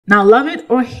Now, love it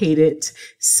or hate it,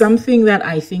 something that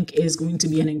I think is going to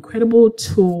be an incredible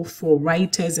tool for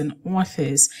writers and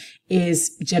authors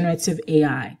is generative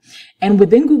AI. And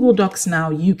within Google Docs now,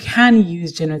 you can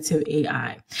use generative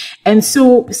AI. And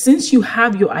so since you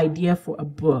have your idea for a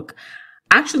book,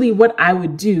 actually what I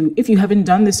would do, if you haven't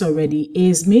done this already,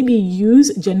 is maybe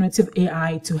use generative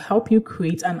AI to help you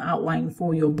create an outline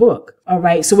for your book. All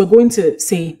right. So we're going to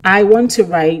say, I want to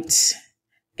write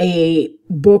a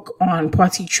book on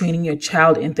potty training your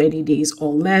child in 30 days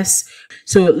or less.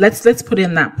 So let's put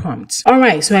in that prompt. All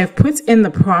right. So I've put in the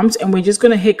prompt and we're just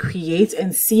going to hit create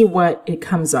and see what it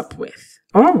comes up with.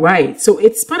 All right. So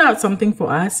it spit out something for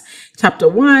us. Chapter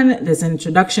 1, there's an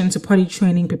introduction to potty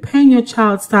training, preparing your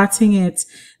child, starting it,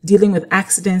 dealing with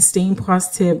accidents, staying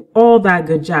positive, all that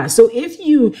good jazz. So if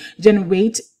you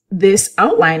generate this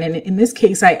outline, and in this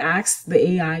case, I asked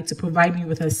the AI to provide me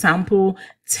with a sample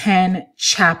 10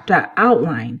 chapter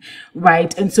outline,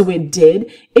 right? And so it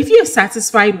did. If you're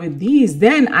satisfied with these,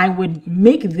 then I would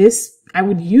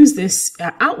use this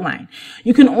outline.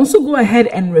 You can also go ahead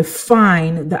and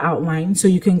refine the outline. So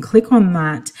you can click on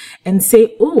that and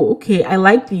say, oh, okay, I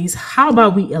like these. How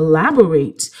about we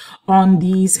elaborate on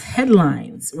these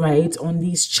headlines, right? On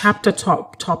these chapter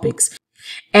topics.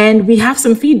 And we have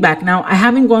some feedback. Now, I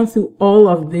haven't gone through all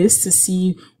of this to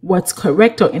see what's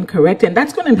correct or incorrect. And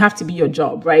that's going to have to be your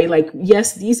job, right? Like,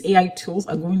 yes, these AI tools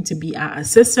are going to be our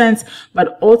assistants,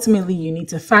 but ultimately you need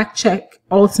to fact check.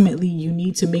 Ultimately, you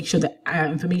need to make sure that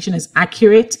information is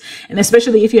accurate. And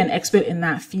especially if you're an expert in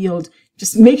that field,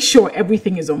 just make sure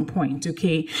everything is on point,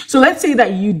 okay? So let's say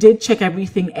that you did check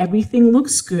everything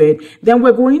looks good. Then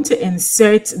we're going to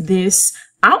insert this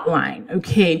outline.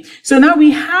 Okay. So now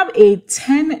we have a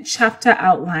 10 chapter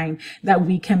outline that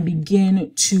we can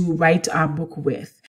begin to write our book with.